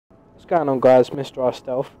What's going on, guys?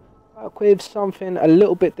 MrIstealth back with something a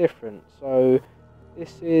little bit different. So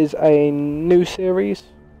this is a new series.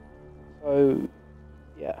 So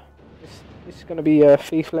yeah, this is going to be a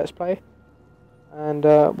Thief Let's Play, and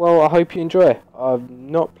well, I hope you enjoy. I've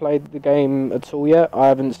not played the game at all yet. I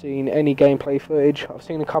haven't seen any gameplay footage. I've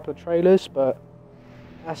seen a couple of trailers, but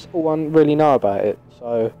that's all I really know about it.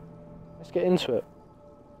 So let's get into it.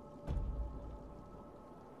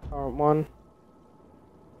 Current one.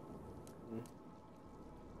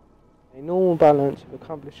 A normal balance of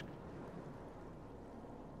accomplished.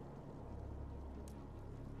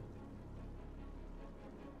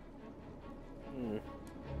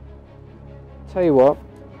 Tell you what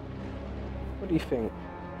do you think?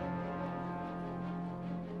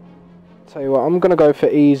 Tell you what, I'm gonna go for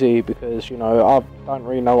easy because, you know, I don't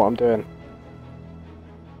really know what I'm doing.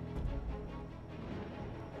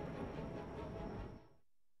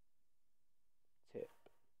 Tip.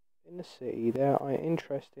 In the city, there are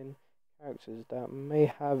interesting characters that may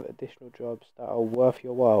have additional jobs that are worth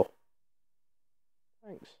your while.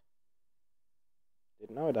 Thanks.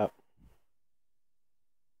 Didn't know that.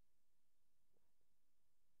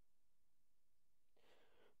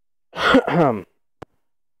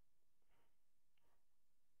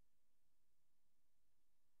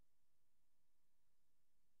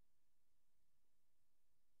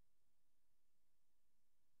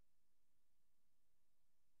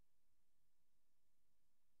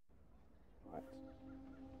 Right.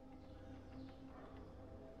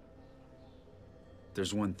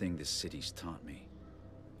 There's one thing this city's taught me.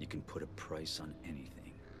 You can put a price on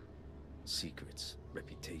anything. Secrets,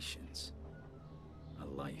 reputations, a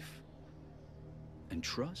life. And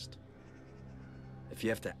trust? If you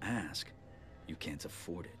have to ask, you can't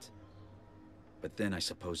afford it. But then I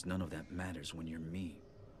suppose none of that matters when you're me.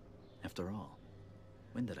 After all,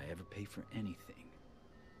 when did I ever pay for anything?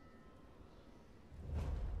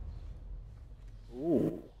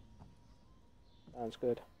 Ooh. Sounds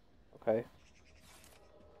good. Okay.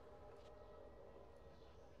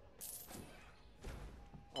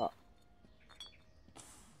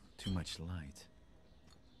 Too much light.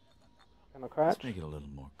 Can I crouch? Let's make it a little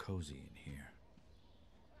more cozy in here.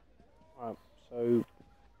 Right, so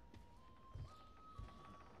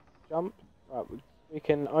jump. Right, we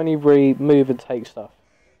can only move and take stuff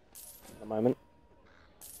at the moment.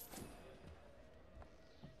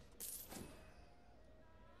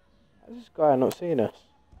 How's this guy not seeing us?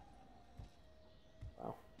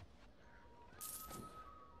 Wow.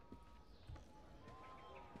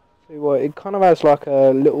 See what, it kind of has like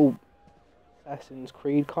a little Assassin's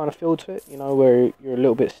Creed kind of feel to it, you know, where you're a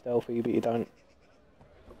little bit stealthy but you don't,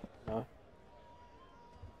 you know.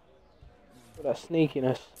 Got that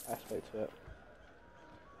sneakiness aspect to it.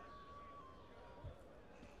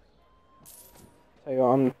 Tell you what,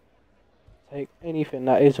 I'm take anything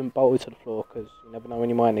that isn't bolted to the floor because you never know when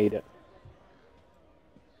you might need it.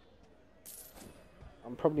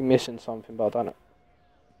 I'm probably missing something, but I don't know.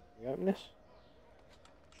 Can you open this?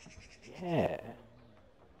 Yeah.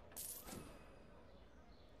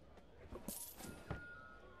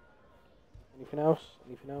 Anything else?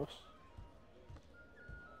 Anything else?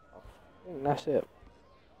 I think that's it.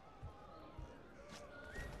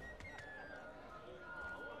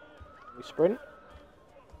 We sprint?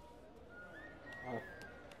 Oh.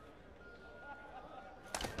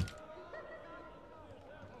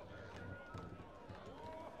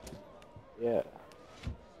 Yeah.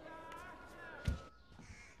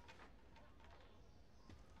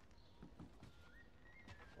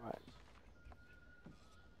 Right.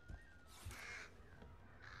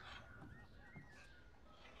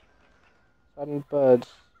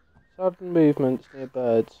 Sudden movements near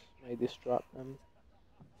birds may disrupt them.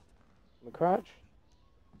 Can we crouch?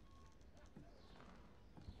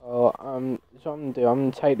 Oh, so what I'm gonna do, I'm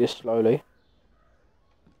gonna take this slowly.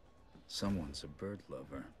 Someone's a bird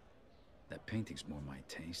lover. That painting's more my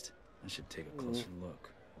taste. I should take a closer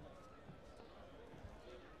look.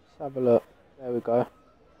 Let's have a look. There we go.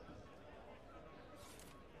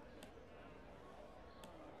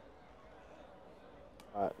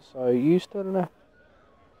 Right, so you still left.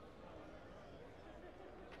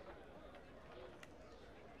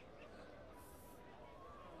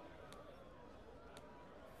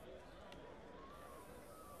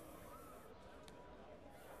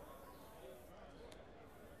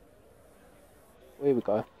 Here we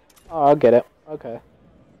go. Oh, I get it. Okay.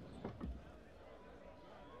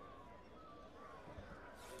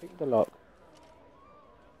 Pick the lock.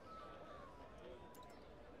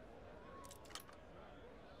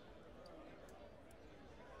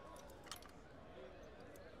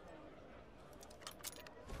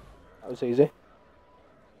 That was easy.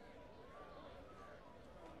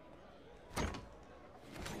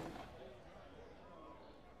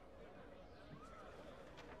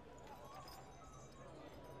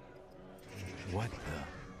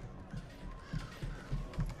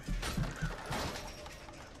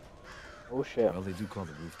 Oh shit. Well, they do call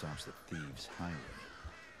the rooftops the Thieves' Highway.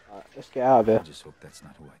 Alright, let's get out of I here. just hope that's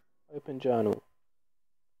not who I... Open journal.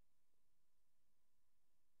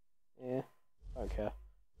 Yeah, don't care.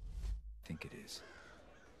 think it is.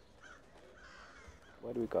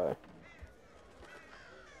 Where do we go?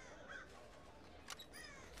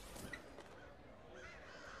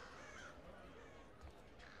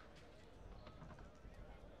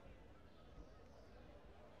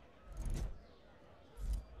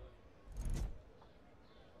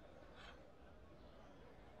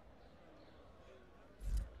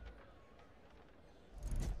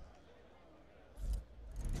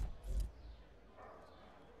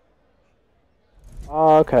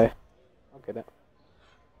 Oh, okay. I'll get it.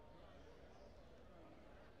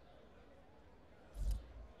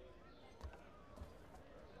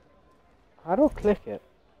 How do I click it?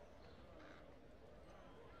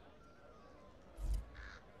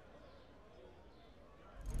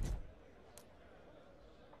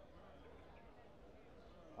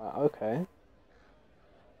 Okay.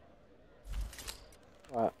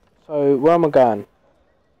 Right, so where am I going?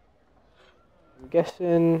 I'm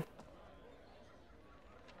guessing...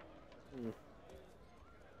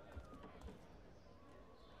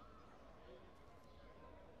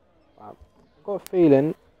 Right, I've got a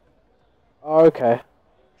feeling... Oh, okay.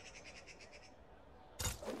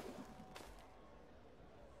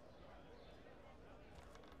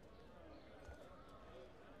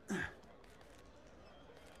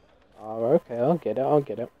 Oh, okay, I'll get it, I'll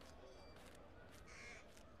get it.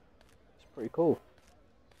 It's pretty cool.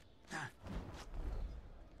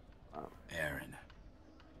 Aaron.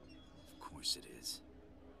 Of course it is.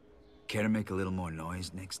 Care to make a little more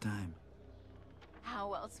noise next time?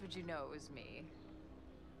 How else would you know it was me?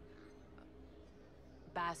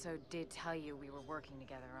 Basso did tell you we were working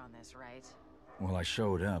together on this, right? Well, I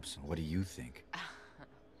showed up, so what do you think?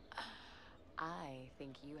 I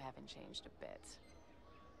think you haven't changed a bit.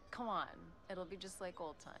 Come on, it'll be just like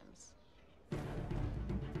old times.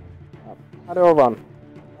 How do I run?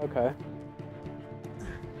 Okay.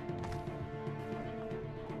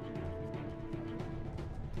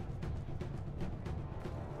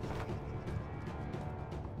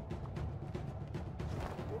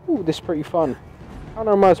 Ooh, this is pretty fun. Kind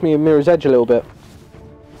of reminds me of Mirror's Edge a little bit.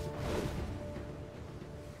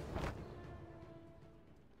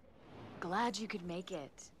 Glad you could make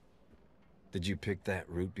it. Did you pick that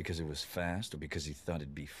route because it was fast or because you thought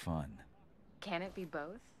it'd be fun? Can it be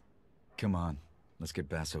both? Come on, let's get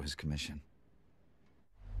Basso his commission.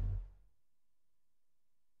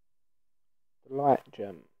 The light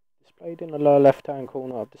gem, displayed in the lower left-hand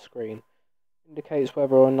corner of the screen, indicates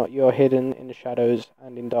whether or not you are hidden in the shadows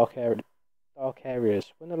and in dark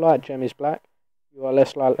areas. When the light gem is black, you are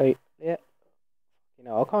less likely... Yeah, you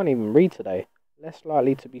know, I can't even read today. Less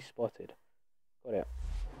likely to be spotted. Got it.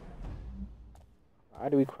 How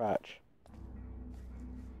do we crouch?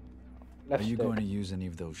 Left Are you stick. going to use any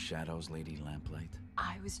of those shadows, Lady Lamplight?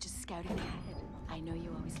 I was just scouting ahead. I know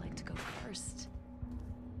you always like to go first.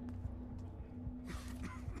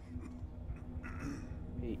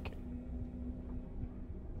 Peek.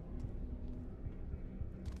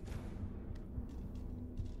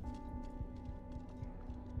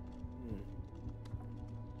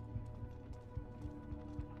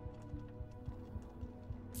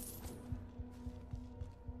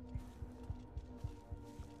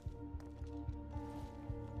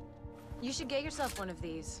 You should get yourself one of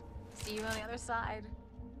these. See you on the other side.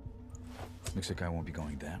 Looks like I won't be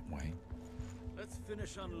going that way. Let's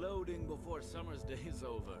finish unloading before summer's day is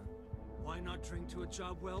over. Why not drink to a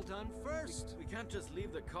job well done first? We can't just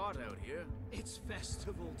leave the cart out here. It's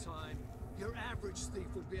festival time. Your average thief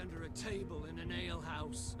will be under a table in an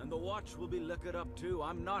alehouse. And the watch will be liquored up too.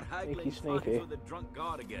 I'm not haggling Sneaky. funds with a drunk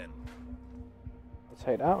god again. I'll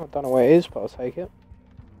take that. I don't know where it is, but I'll take it.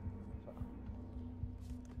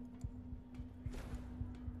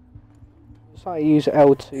 It's like you use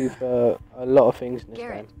L2 for a lot of things in this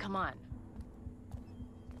Garrett, game. come on.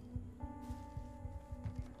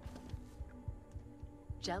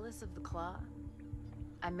 Jealous of the claw?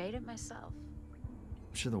 I made it myself.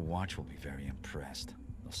 I'm sure the watch will be very impressed.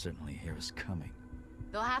 They'll certainly hear us coming.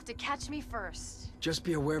 They'll have to catch me first. Just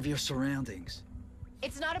be aware of your surroundings.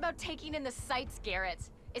 It's not about taking in the sights,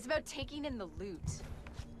 Garrett. It's about taking in the loot.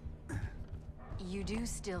 You do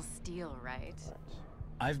still steal, right?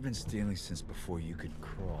 I've been stealing since before you could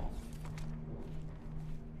crawl.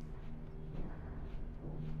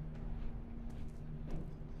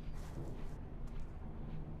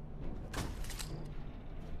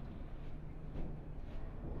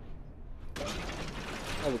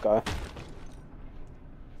 There we go.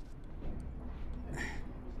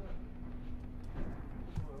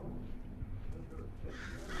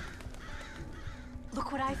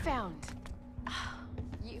 Look what I found.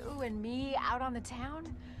 You and me out on the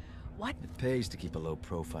town? What? It pays to keep a low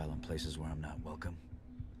profile in places where I'm not welcome.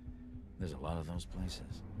 There's a lot of those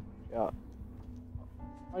places. Yeah.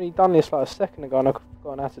 I only done this like a second ago and I've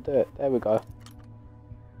forgotten how to do it. There we go.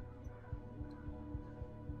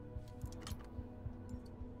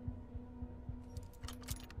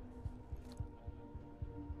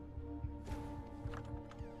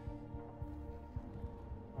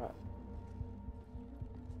 Right.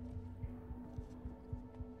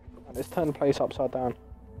 Right, let's turn the place upside down.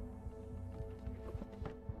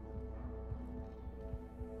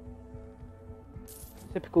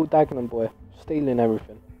 Typical Dagenham boy, stealing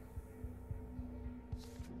everything.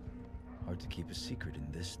 Hard to keep a secret in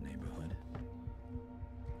this neighborhood.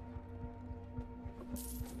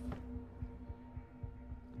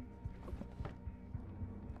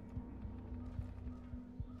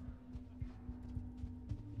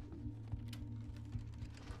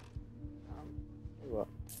 What?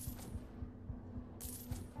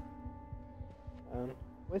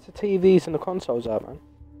 Where's the TVs and the consoles at, man?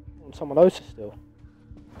 I want someone else to steal.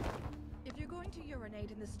 If you're going to urinate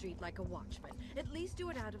in the street like a watchman, at least do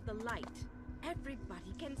it out of the light.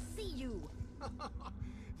 Everybody can see you.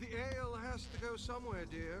 The ale has to go somewhere,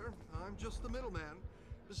 dear. I'm just the middleman.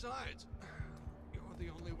 Besides, you're the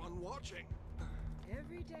only one watching.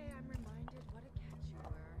 Every day I'm reminded what a catch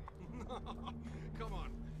you were. Come on,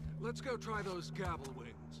 let's go try those gabble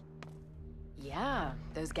wings. Yeah,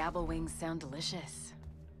 those gabble wings sound delicious.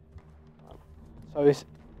 So it's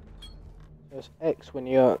X when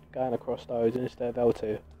you're going across those instead of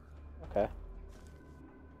L2. Okay.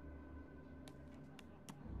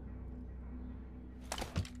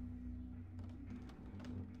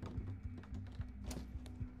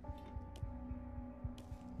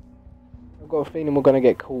 I've got a feeling we're going to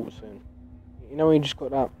get caught soon. You know when you just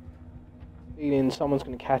got that feeling someone's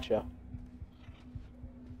going to catch you.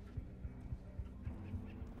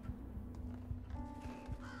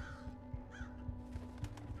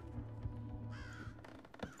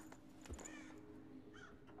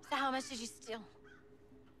 So how much did you steal?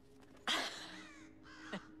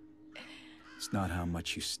 It's not how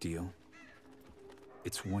much you steal.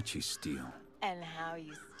 It's what you steal. And how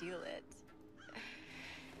you steal it.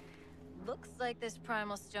 Looks like this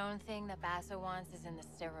primal stone thing that Basso wants is in the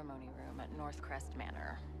ceremony room at Northcrest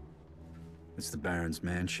Manor. It's the Baron's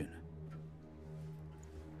mansion.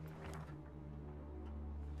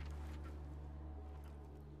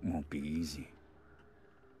 Won't be easy.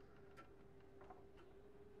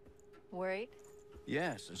 Worried?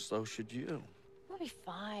 Yes, and so should you. We'll be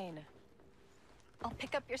fine. I'll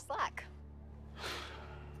pick up your slack.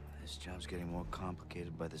 This job's getting more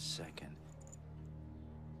complicated by the second.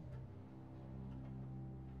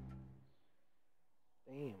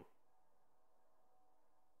 Damn.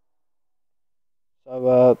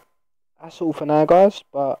 So, that's all for now, guys,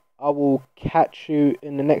 but I will catch you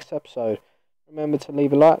in the next episode. Remember to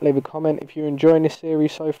leave a like, leave a comment. If you're enjoying this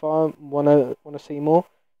series so far, wanna see more,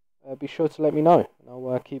 be sure to let me know, and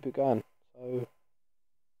I'll keep it going. So,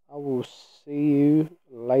 I will see you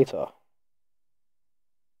later.